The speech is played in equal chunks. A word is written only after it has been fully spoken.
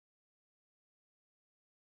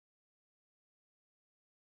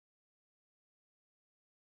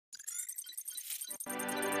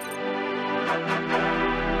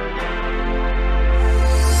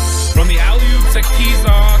the keys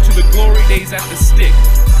are to the glory days at the stick.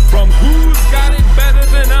 From who's got it better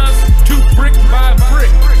than us to brick by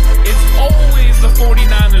brick. It's always the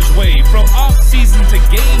 49ers way, from off-season to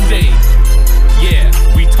game day. Yeah,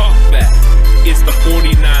 we talk back. It's the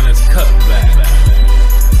 49ers cutback.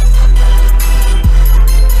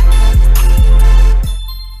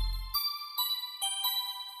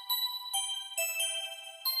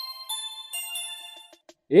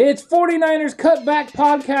 It's 49ers Cutback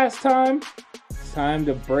Podcast time. It's time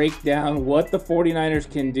to break down what the 49ers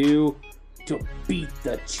can do to beat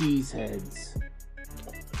the Cheeseheads.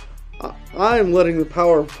 I'm letting the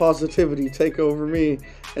power of positivity take over me,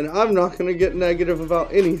 and I'm not going to get negative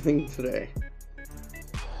about anything today.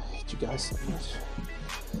 I hate you guys so much.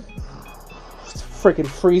 It's freaking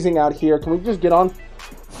freezing out here. Can we just get on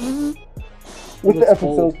with the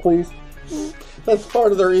episodes, please? That's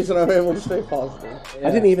part of the reason I'm able to stay positive. Yeah.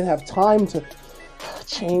 I didn't even have time to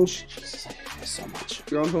change. Jesus, I hate this so much.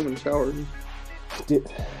 You're on home and showered. I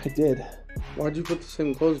did. Why'd you put the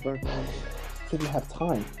same clothes back on? Didn't have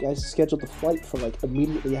time. You guys scheduled the flight for like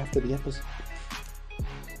immediately after the episode.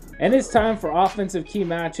 And it's time for offensive key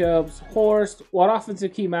matchups. Horst, what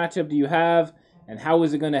offensive key matchup do you have, and how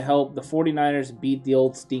is it going to help the 49ers beat the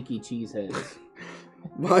old stinky Cheeseheads?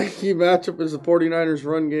 My key matchup is the 49ers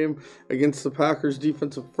run game against the Packers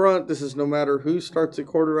defensive front. This is no matter who starts at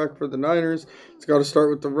quarterback for the Niners. It's got to start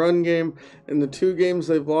with the run game. In the 2 games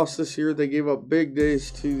they've lost this year, they gave up big days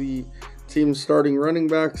to the team's starting running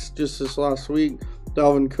backs. Just this last week,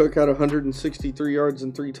 Dalvin Cook had 163 yards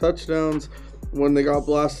and 3 touchdowns. When they got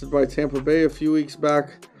blasted by Tampa Bay a few weeks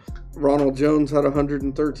back, Ronald Jones had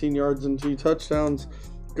 113 yards and 2 touchdowns.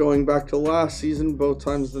 Going back to last season, both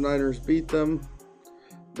times the Niners beat them,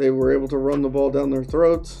 they were able to run the ball down their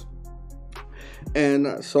throats.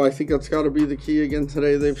 And so I think that's got to be the key again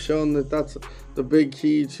today. They've shown that that's the big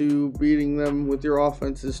key to beating them with your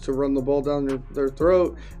offense, is to run the ball down their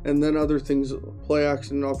throat, and then other things, play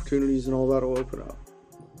action opportunities and all that will open up.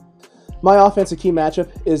 My offensive key matchup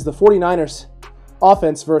is the 49ers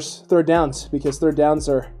offense versus third downs, because third downs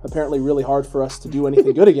are apparently really hard for us to do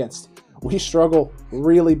anything good against. We struggle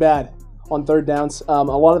really bad on third downs. A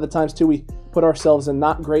lot of the times, too, we put ourselves in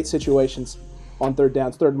not great situations on third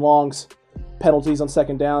downs, third and longs, penalties on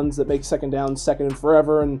second downs that make second down second and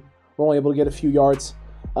forever, and we're only able to get a few yards.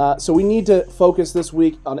 So we need to focus this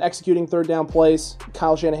week on executing third down plays.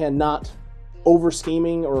 Kyle Shanahan not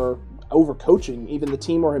over-scheming or over-coaching even the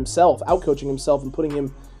team or himself, out-coaching himself and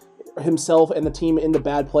putting himself and the team into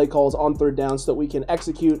bad play calls on third down so that we can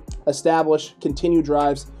execute, establish, continue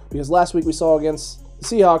drives. Because last week we saw against the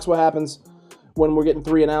Seahawks what happens when we're getting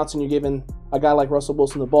 3 and outs and you're giving a guy like Russell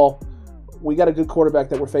Wilson the ball. We got a good quarterback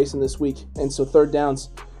that we're facing this week, and so third downs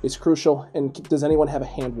is crucial. And does anyone have a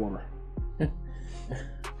hand warmer?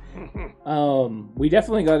 We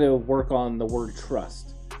definitely got to work on the word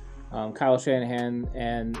trust. Kyle Shanahan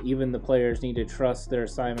and even the players need to trust their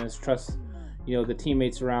assignments, trust the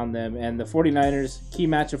teammates around them. And the 49ers key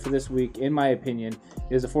matchup for this week, in my opinion,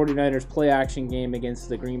 is the 49ers play action game against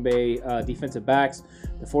the Green Bay defensive backs.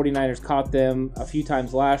 The 49ers caught them a few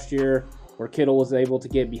times last year where Kittle was able to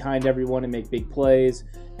get behind everyone and make big plays,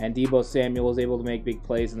 and Deebo Samuel was able to make big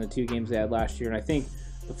plays in the 2 games they had last year. And I think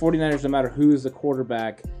the 49ers, no matter who's the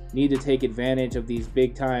quarterback, need to take advantage of these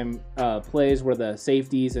big-time plays where the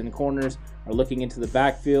safeties and corners are looking into the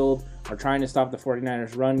backfield, are trying to stop the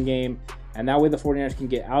 49ers run game. And that way the 49ers can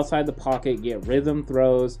get outside the pocket, get rhythm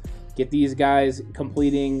throws, get these guys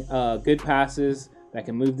completing good passes that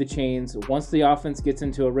can move the chains. Once the offense gets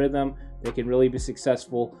into a rhythm, they can really be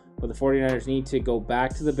successful. But the 49ers need to go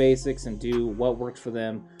back to the basics and do what works for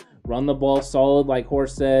them. Run the ball solid, like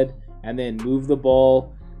Horst said, and then move the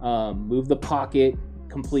ball, move the pocket,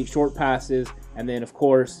 complete short passes, and then, of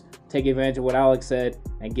course, take advantage of what Alex said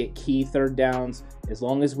and get key third downs. As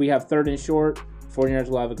long as we have third and short, 49ers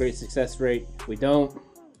will have a great success rate. If we don't,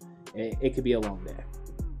 it could be a long day.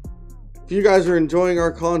 If you guys are enjoying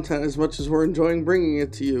our content as much as we're enjoying bringing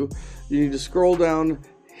it to you, you need to scroll down,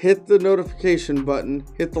 hit the notification button,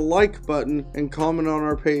 hit the like button, and comment on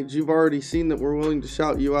our page. You've already seen that we're willing to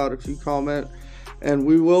shout you out if you comment, and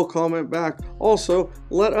we will comment back. Also,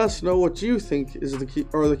 let us know what you think is the key,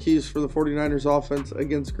 or the keys for the 49ers offense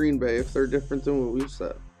against Green Bay, if they're different than what we've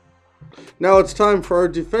said. Now it's time for our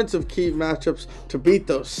defensive key matchups to beat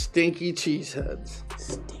those stinky cheeseheads.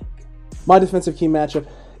 My defensive key matchup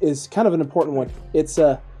is kind of an important one. It's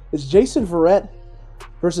Jason Verrett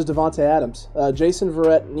versus Davante Adams. Jason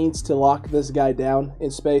Verrett needs to lock this guy down in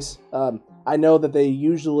space. I know that they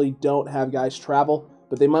usually don't have guys travel,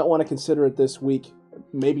 but they might want to consider it this week.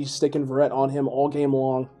 Maybe sticking Verrett on him all game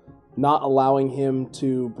long, not allowing him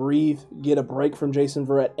to breathe, get a break from Jason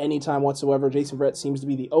Verrett anytime whatsoever. Jason Verrett seems to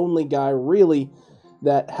be the only guy really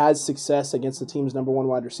that has success against the team's number one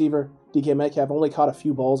wide receiver. DK Metcalf only caught a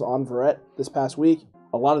few balls on Verrett this past week.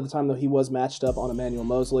 A lot of the time, though, he was matched up on Emmanuel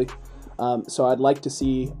Mosley. So I'd like to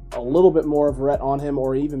see a little bit more of Verrett on him,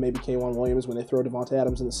 or even maybe K'Wan Williams when they throw Devontae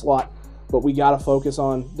Adams in the slot. But we got to focus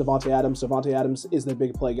on Devontae Adams. Devontae Adams is their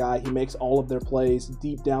big play guy. He makes all of their plays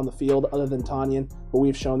deep down the field, other than Tanyan. But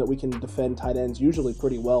we've shown that we can defend tight ends usually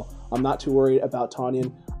pretty well. I'm not too worried about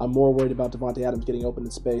Tanyan. I'm more worried about Devontae Adams getting open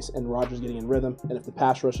in space and Rodgers getting in rhythm. And if the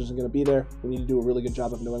pass rush isn't going to be there, we need to do a really good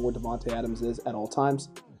job of knowing where Devontae Adams is at all times.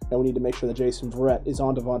 And we need to make sure that Jason Verrett is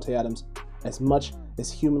on Devontae Adams as much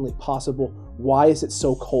as humanly possible. Why is it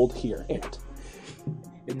so cold here, Ant?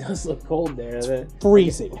 It does look cold there. It's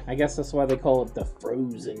freezing. I guess that's why they call it the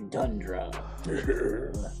frozen tundra.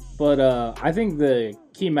 But I think the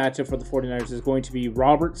key matchup for the 49ers is going to be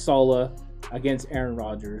Robert Saleh against Aaron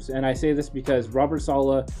Rodgers. And I say this because Robert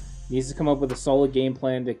Saleh needs to come up with a solid game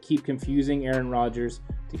plan to keep confusing Aaron Rodgers,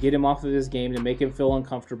 to get him off of his game, to make him feel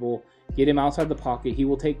uncomfortable, get him outside the pocket. He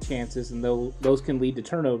will take chances, and those can lead to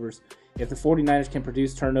turnovers. If the 49ers can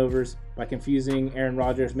produce turnovers by confusing Aaron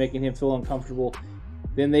Rodgers, making him feel uncomfortable,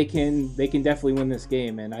 then they can definitely win this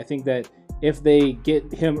game. And I think that if they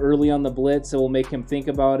get him early on the blitz, it will make him think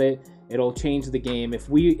about it. It'll change the game. If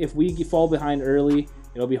we fall behind early,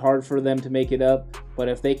 it'll be hard for them to make it up. But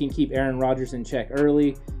if they can keep Aaron Rodgers in check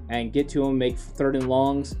early and get to him, make third and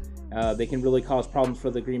longs, they can really cause problems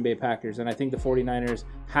for the Green Bay Packers. And I think the 49ers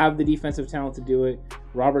have the defensive talent to do it.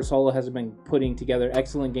 Robert Saleh has been putting together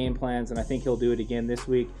excellent game plans, and I think he'll do it again this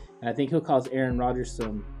week. And I think he'll cause Aaron Rodgers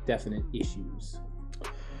some definite issues.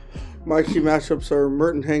 My key matchups are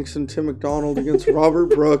Merton Hanks and Tim McDonald against Robert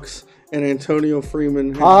Brooks and Antonio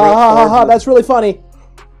Freeman. And that's really funny.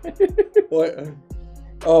 What?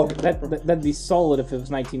 Oh, that'd be solid if it was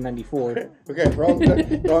 1994. Okay, wrong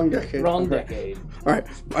decade. Wrong decade. All right,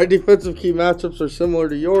 my defensive key matchups are similar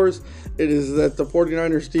to yours. It is that the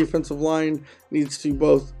 49ers defensive line needs to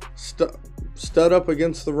both stud up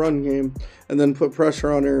against the run game and then put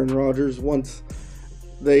pressure on Aaron Rodgers once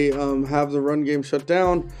they have the run game shut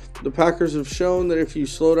down. The Packers have shown that if you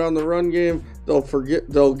slow down the run game,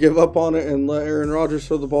 they'll give up on it and let Aaron Rodgers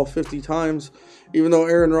throw the ball 50 times. Even though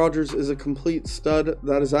Aaron Rodgers is a complete stud,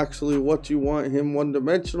 that is actually what you want him,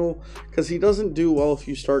 one-dimensional, because he doesn't do well if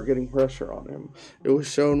you start getting pressure on him. It was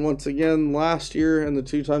shown once again last year and the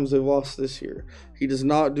 2 times they've lost this year. He does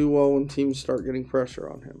not do well when teams start getting pressure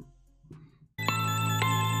on him.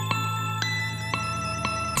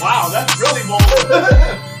 Wow, that's really bold.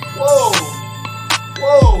 Whoa.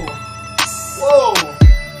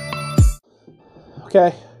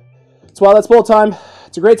 Okay. It's Wild That's Bowl time.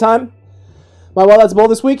 It's a great time. My Wild That's Bowl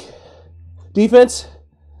this week. Defense.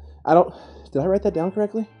 Did I write that down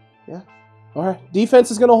correctly? Yeah. All right. Defense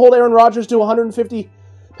is going to hold Aaron Rodgers to 150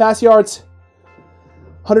 pass yards.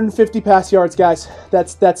 150 pass yards, guys.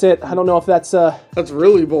 That's it. I don't know if that's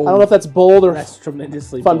really bold. I don't know if that's bold or that's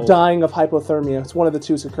tremendously if I'm bold. Dying of hypothermia. It's one of the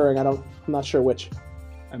two is occurring. I'm not sure which.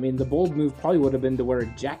 I mean, the bold move probably would have been to wear a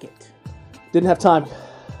jacket. Didn't have time.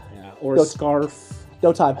 Yeah, or a scarf.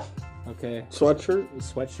 No time. Okay.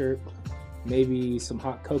 Sweatshirt. Maybe some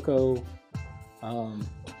hot cocoa.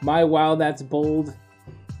 My Wild That's Bold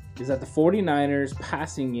is that the 49ers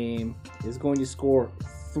passing game is going to score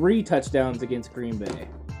 3 touchdowns against Green Bay.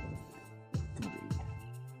 3.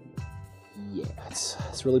 Yeah.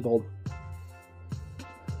 It's really bold.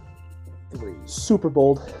 3. Super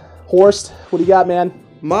bold. Horst, what do you got, man?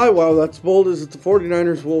 My Wild That's Bold is that the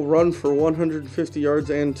 49ers will run for 150 yards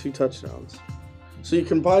and 2 touchdowns. So you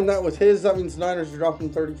combine that with his, that means Niners are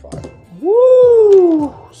dropping 35.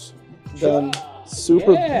 Woo! Done.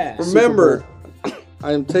 Super. Yeah. Remember,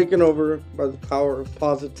 I am taken over by the power of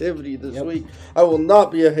positivity this week. I will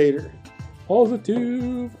not be a hater.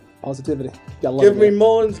 Positivity. Gotta love Give me it.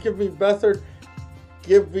 Mullins, give me Beathard,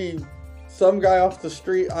 give me some guy off the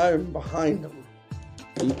street. I am behind him.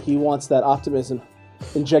 He wants that optimism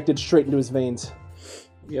injected straight into his veins.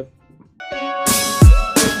 Yep.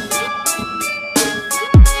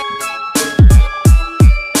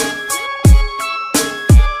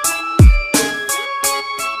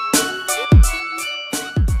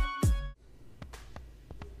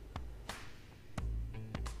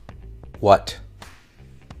 What?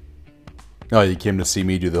 Oh, you came to see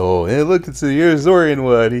me do the whole, hey, look, it's the Zorian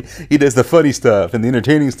one. He does the funny stuff and the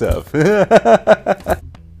entertaining stuff.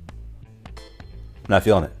 Not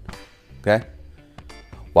feeling it. Okay?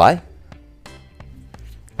 Why?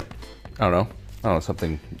 I don't know.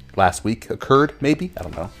 Something last week occurred, maybe? I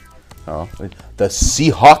don't know. The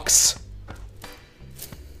Seahawks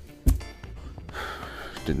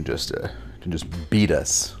didn't just beat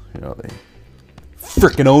us. You know, they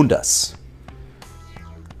freaking owned us.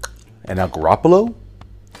 And now Garoppolo?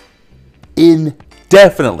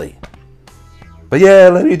 Indefinitely. But yeah,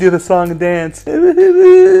 let me do the song and dance. I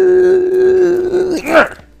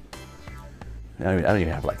don't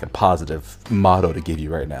even have like a positive motto to give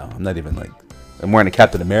you right now. I'm not even like, I'm wearing a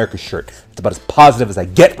Captain America shirt. It's about as positive as I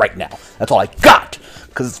get right now. That's all I got.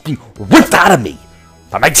 Because it's being ripped out of me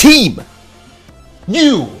by my team.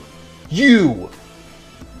 You.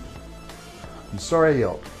 I'm sorry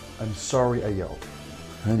I yelled.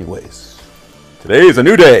 Anyways, today is a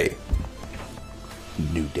new day.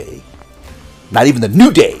 New day. Not even the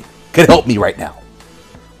New Day could help me right now.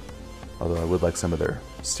 Although I would like some of their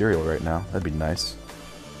cereal right now. That'd be nice.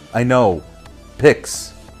 I know.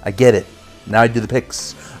 Picks. I get it. Now I do the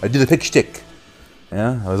picks. I do the pick shtick.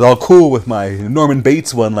 Yeah, I was all cool with my Norman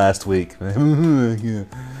Bates one last week. Yeah.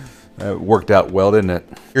 That worked out well, didn't it?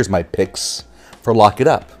 Here's my picks for Lock It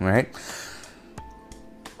Up, all right?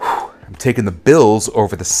 I'm taking the Bills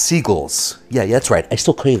over the Seagulls. Yeah, that's right. I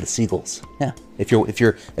still crave the Seagulls. Yeah. If you're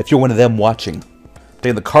one of them watching. I'm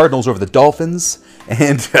taking the Cardinals over the Dolphins,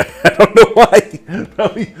 and I don't know why.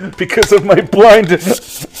 Probably because of my blind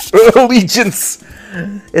allegiance.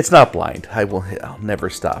 It's not blind. I'll never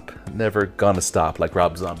stop. Never gonna stop, like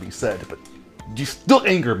Rob Zombie said. But you still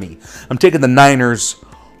anger me. I'm taking the Niners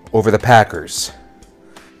over the Packers.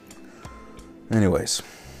 Anyways.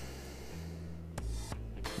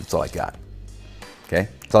 That's all I got. Okay?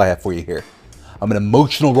 That's all I have for you here. I'm an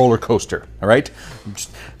emotional roller coaster, all right?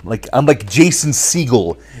 I'm like Jason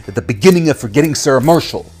Segel at the beginning of Forgetting Sarah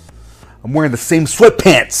Marshall. I'm wearing the same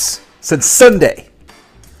sweatpants since Sunday.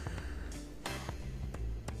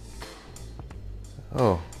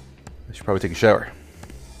 Oh, I should probably take a shower.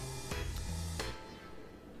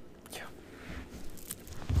 Yeah.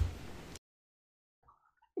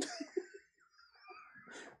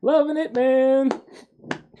 Loving it, man.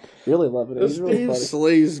 Really loving it. This He's really Steve funny.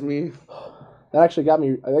 slays me. That actually got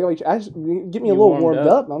me. Get me a little warmed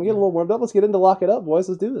up. I'm getting a little warmed up. Let's get into Lock It Up, boys.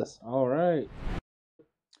 Let's do this. All right.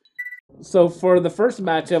 So for the first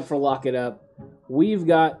matchup for Lock It Up, we've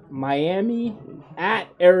got Miami at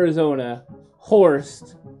Arizona.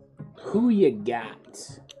 Horst, who you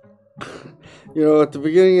got? You know, at the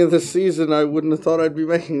beginning of the season, I wouldn't have thought I'd be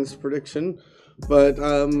making this prediction. But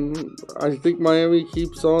I think Miami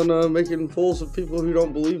keeps on making fools of people who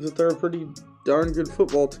don't believe that they're a pretty darn good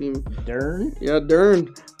football team. Darn? Yeah,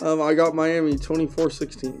 darn. I got Miami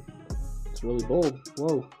 24-16. It's really bold.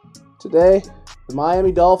 Whoa. Today, the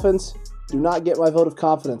Miami Dolphins do not get my vote of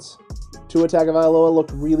confidence. Tua Tagovailoa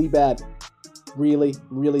looked really bad. Really,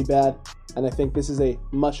 really bad. And I think this is a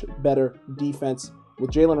much better defense.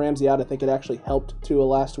 With Jalen Ramsey out, I think it actually helped Tua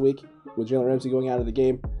last week. With Jalen Ramsey going out of the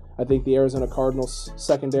game, I think the Arizona Cardinals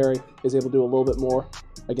secondary is able to do a little bit more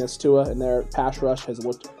against Tua, and their pass rush has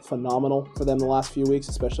looked phenomenal for them the last few weeks,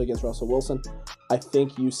 especially against Russell Wilson. I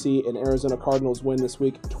think you see an Arizona Cardinals win this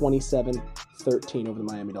week, 27-13 over the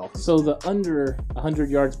Miami Dolphins. So the under 100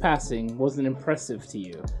 yards passing wasn't impressive to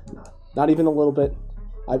you? Not even a little bit.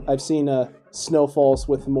 I've seen snowfalls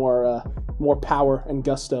with more power and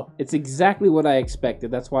gusto. It's exactly what I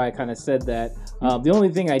expected. That's why I kind of said that. The only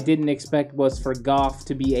thing I didn't expect was for Goff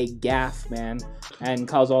to be a gaff, man, and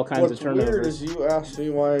cause all kinds of turnovers. What's weird is you asked me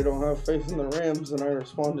why I don't have faith in the Rams, and I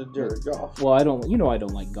responded Jared Goff. Well, I don't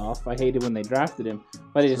like Goff. I hated when they drafted him,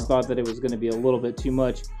 but I just thought that it was going to be a little bit too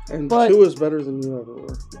much. And but Tua's better than you ever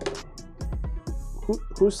were.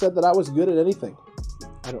 Who said that I was good at anything?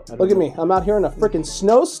 I don't Look at me. I'm out here in a freaking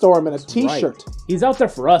snowstorm in a t-shirt. Right. He's out there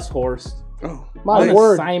for us, Horst. Oh, My On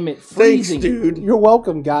word. assignment, thanks, freezing. dude. You're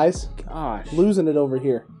welcome, guys. Gosh. Losing it over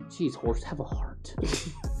here. Jeez, Horst, have a heart.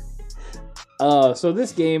 So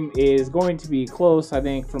this game is going to be close, I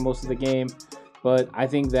think, for most of the game. But I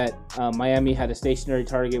think that Miami had a stationary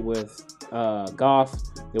target with Goff.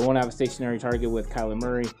 They won't have a stationary target with Kyler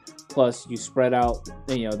Murray. Plus, you spread out,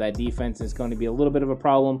 that defense is going to be a little bit of a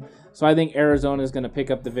problem. So I think Arizona is going to pick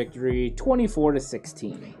up the victory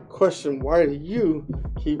 24-16. Question, why do you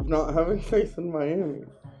keep not having faith in Miami?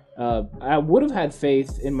 I would have had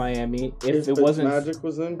faith in Miami if it wasn't... Magic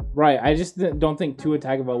was in? Right, I just don't think Tua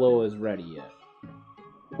Tagovailoa is ready yet.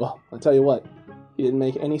 Well, I'll tell you what. He didn't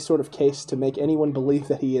make any sort of case to make anyone believe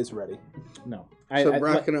that he is ready. No. So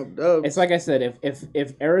racking up dubs. It's like I said,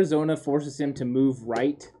 if Arizona forces him to move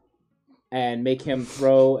right and make him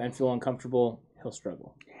throw and feel uncomfortable, he'll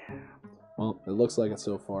struggle. Well, it looks like it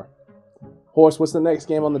so far. Horst, what's the next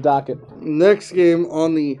game on the docket? Next game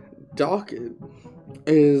on the docket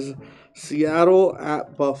is Seattle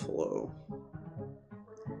at Buffalo.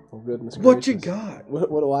 Oh, goodness What you gracious. got? What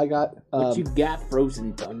do I got? What you got,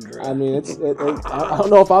 Frozen Tundra? I mean, I don't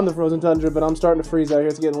know if I'm the Frozen Tundra, but I'm starting to freeze out here.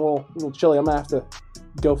 It's getting a little chilly. I'm going to have to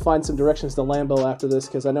go find some directions to Lambeau after this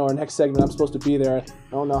because I know our next segment I'm supposed to be there. I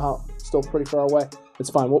don't know how. Still pretty far away. It's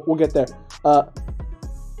fine. We'll get there.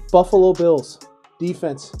 Buffalo Bills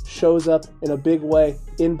defense shows up in a big way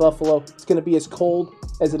in Buffalo. It's going to be as cold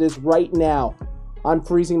as it is right now. I'm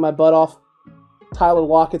freezing my butt off. Tyler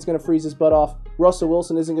Lockett's going to freeze his butt off. Russell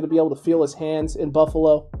Wilson isn't going to be able to feel his hands in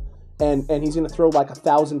Buffalo, and he's going to throw like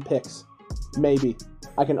 1,000 picks. Maybe.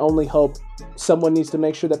 I can only hope. Someone needs to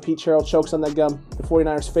make sure that Pete Carroll chokes on that gum. The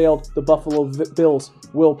 49ers failed. The Buffalo Bills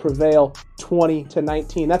will prevail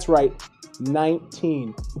 20-19. That's right.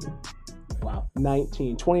 19. Wow.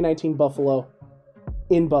 19. 2019 Buffalo.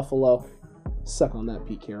 In Buffalo. Suck on that,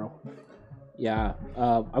 Pete Carroll. Yeah.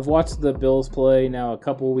 I've watched the Bills play now a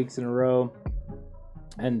couple of weeks in a row.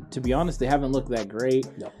 And to be honest, they haven't looked that great.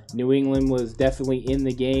 No. New England was definitely in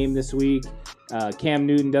the game this week. Cam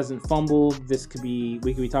Newton doesn't fumble. We could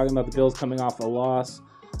be talking about the Bills coming off a loss.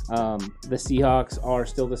 The Seahawks are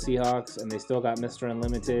still the Seahawks, and they still got Mr.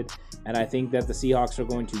 Unlimited. And I think that the Seahawks are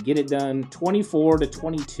going to get it done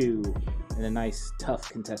 24-22 in a nice, tough,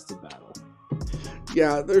 contested battle.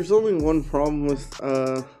 Yeah, there's only one problem with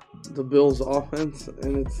the Bills' offense,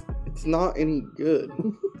 and it's not any good.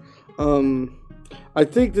 I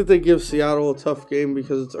think that they give Seattle a tough game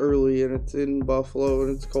because it's early and it's in Buffalo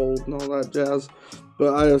and it's cold and all that jazz.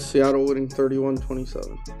 But I have Seattle winning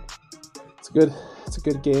 31-27. It's good. It's a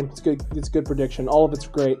good game. It's good. It's a good prediction. All of it's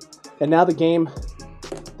great. And now the game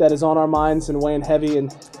that is on our minds and weighing heavy,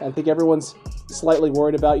 and I think everyone's slightly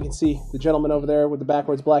worried about. You can see the gentleman over there with the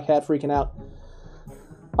backwards black hat freaking out.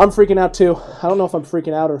 I'm freaking out too. I don't know if I'm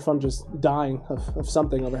freaking out or if I'm just dying of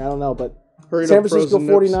something over here. I don't know. But San Francisco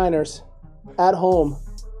 49ers at home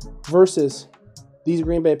versus these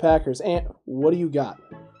Green Bay Packers. And what do you got?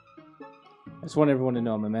 I just want everyone to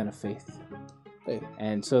know I'm a man of faith. Faith.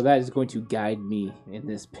 And so that is going to guide me in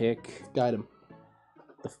this pick. Guide him.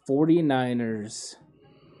 The 49ers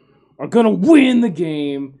are going to win the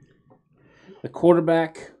game. The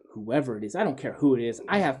quarterback, whoever it is, I don't care who it is.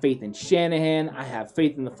 I have faith in Shanahan. I have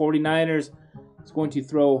faith in the 49ers. He's going to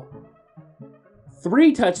throw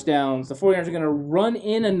 3 touchdowns. The 49ers are going to run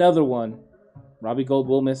in another one. Robbie Gould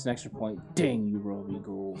will miss an extra point. Dang you, Robbie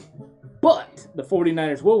Gould. But the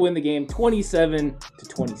 49ers will win the game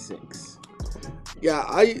 27-26.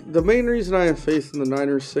 Yeah, the main reason I have faith in the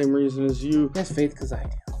Niners, same reason as you. He has faith because I do.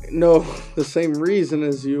 No, the same reason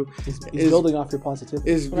as you. He's building off your positivity.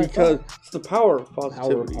 Is because it's the power of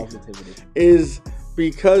positivity. Power of positivity. Is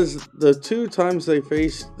because the 2 times they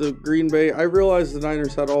faced the Green Bay, I realized the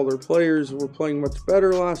Niners had all their players, were playing much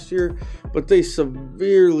better last year, but they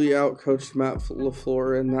severely outcoached Matt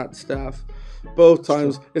LaFleur and that staff. Both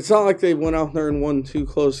times. It's not like they went out there and won 2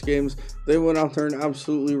 close games. They went out there and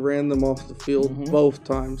absolutely ran them off the field both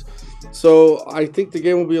times. So I think the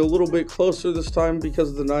game will be a little bit closer this time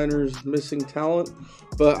because of the Niners missing talent.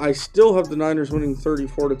 But I still have the Niners winning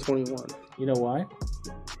 34-21. You know why?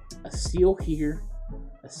 A seal here.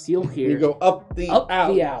 A seal here. You go up the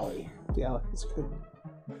alley. The alley. Yeah, it's good.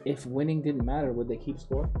 If winning didn't matter, would they keep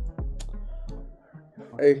scoring?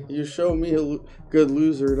 Hey, you show me a good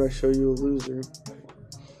loser, and I show you a loser.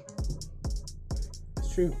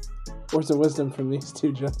 It's true. Words of wisdom from these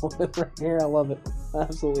 2 gentlemen right here. I love it. I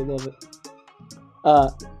absolutely love it.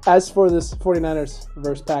 As for this 49ers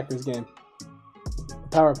versus Packers game, the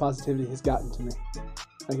power of positivity has gotten to me.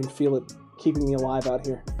 I can feel it keeping me alive out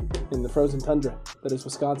here in the frozen tundra that is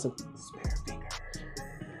Wisconsin. Spare fingers.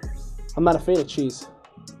 I'm not a fan of cheese.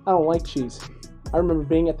 I don't like cheese. I remember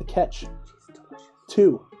being at the catch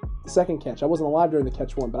 2, the second catch. I wasn't alive during the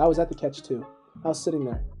catch 1, but I was at the catch 2. I was sitting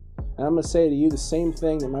there. And I'm going to say to you the same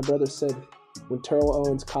thing that my brother said when Terrell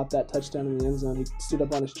Owens caught that touchdown in the end zone. He stood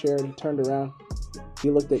up on his chair and he turned around. He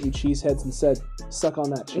looked at you cheeseheads and said, "Suck on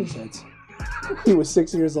that, cheeseheads." He was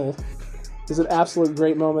 6 years old. It was an absolute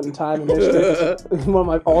great moment in time in history. One of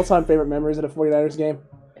my all-time favorite memories at a 49ers game.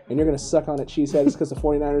 And you're going to suck on it, cheeseheads, because the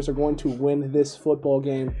 49ers are going to win this football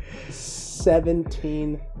game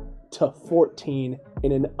 17-14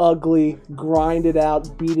 in an ugly,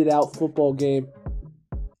 grinded-out, beat-it-out football game.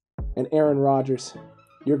 And Aaron Rodgers,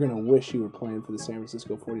 you're going to wish you were playing for the San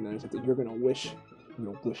Francisco 49ers. I think you're going to wish it.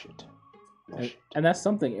 And that's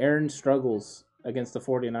something. Aaron struggles against the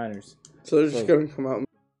 49ers. So they're just going to come out and...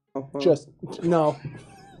 No.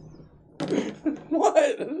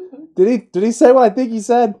 What? Did he say what I think he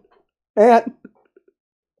said? Ant?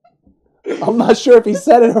 I'm not sure if he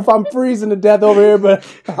said it or if I'm freezing to death over here, but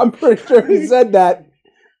I'm pretty sure he said that.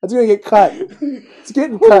 That's going to get cut. It's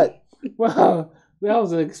getting cut. Well, That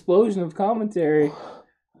was an explosion of commentary.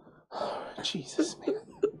 Jesus, man.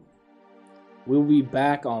 We'll be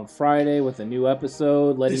back on Friday with a new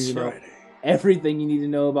episode, letting you know everything you need to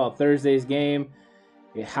know about Thursday's game,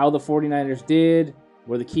 how the 49ers did,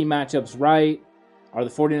 were the key matchups right, are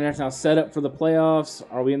the 49ers now set up for the playoffs,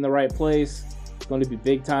 are we in the right place? It's going to be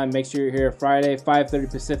big time. Make sure you're here Friday, 5:30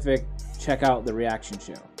 Pacific. Check out the reaction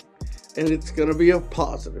show. And it's going to be a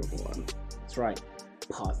positive one. That's right,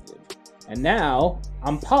 positive. And now,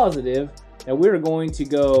 I'm positive that we're going to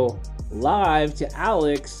go live to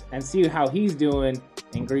Alex and see how he's doing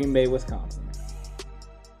in Green Bay, Wisconsin.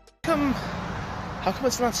 How come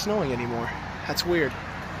it's not snowing anymore? That's weird.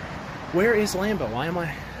 Where is Lambeau? Why am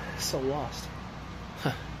I so lost?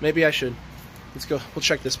 Huh, maybe I should. Let's go. We'll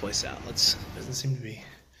check this place out. Doesn't seem to be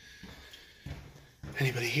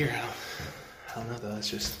anybody here. I don't know though. It's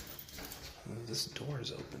just this door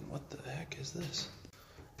is open. What the heck is this?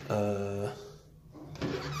 Hello?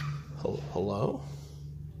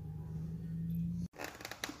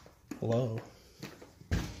 Hello?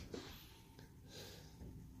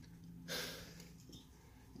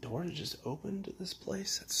 Doors just opened to this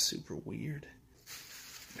place? That's super weird.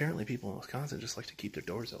 Apparently people in Wisconsin just like to keep their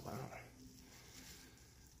doors open.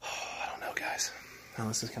 I don't know, guys. Oh,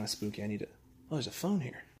 this is kind of spooky. I need to... Oh, there's a phone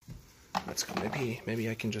here. Let's go. Maybe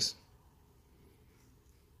I can just...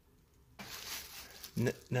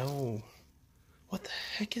 No. What the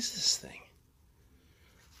heck is this thing?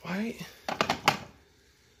 Why?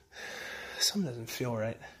 Something doesn't feel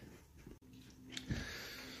right.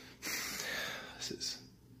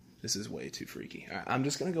 This is way too freaky. All right, I'm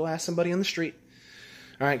just gonna go ask somebody on the street.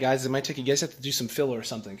 All right, guys, it might take you guys have to do some filler or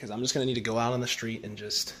something because I'm just gonna need to go out on the street and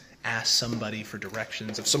just ask somebody for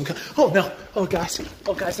directions of some kind. Oh no! Oh guys!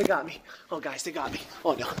 They got me! Oh guys, they got me!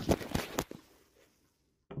 Oh no!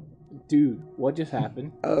 Dude, what just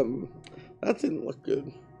happened? That didn't look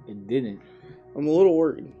good. It didn't. I'm a little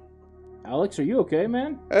worried. Alex, are you okay,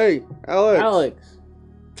 man? Hey, Alex. Alex.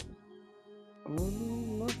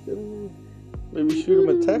 I'm not gonna... Maybe shoot him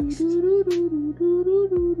a text?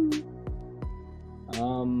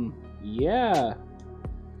 Yeah.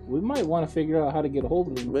 We might want to figure out how to get a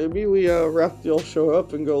hold of him. Maybe we Raphael show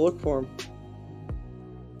up and go look for him.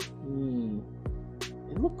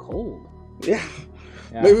 It looked cold. Yeah.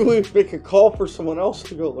 Maybe we make a call for someone else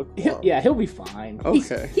to go look for him. Yeah, he'll be fine.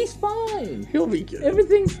 Okay. He's fine. He'll be good.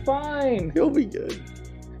 Everything's fine. He'll be good.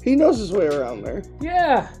 He knows his way around there.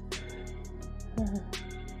 Yeah.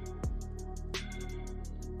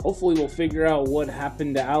 Hopefully we'll figure out what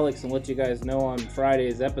happened to Alex and let you guys know on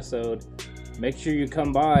Friday's episode. Make sure you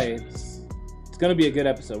come by. It's going to be a good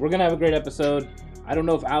episode. We're going to have a great episode. I don't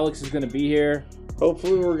know if Alex is going to be here.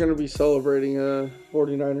 Hopefully we're going to be celebrating a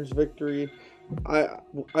 49ers victory.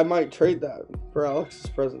 I might trade that for Alex's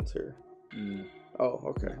presence here. Oh,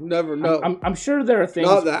 okay. Never know. I'm sure there are things.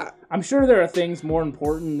 Not that. I'm sure there are things more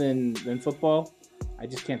important than football. I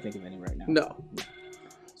just can't think of any right now. No.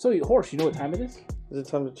 So, Horse, you know what time it is? Is it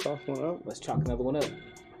time to chalk one up? Let's chalk another one up.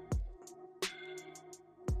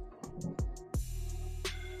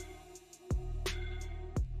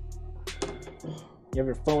 You have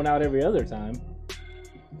your phone out every other time.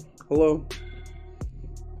 Hello.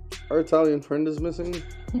 Our Italian friend is missing.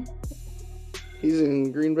 He's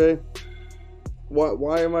in Green Bay.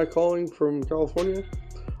 Why am I calling from California?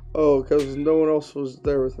 Oh, because no one else was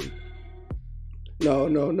there with him.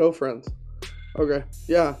 No friends. Okay,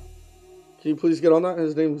 yeah. Can you please get on that?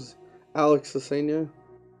 His name's Alex Asenia.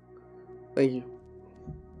 Thank you.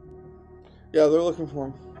 Yeah, they're looking for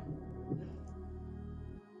him.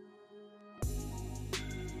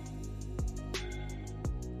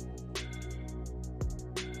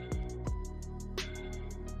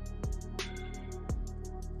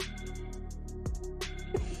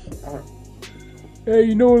 Hey,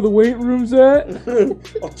 you know where the weight room's at?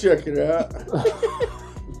 I'll check it out.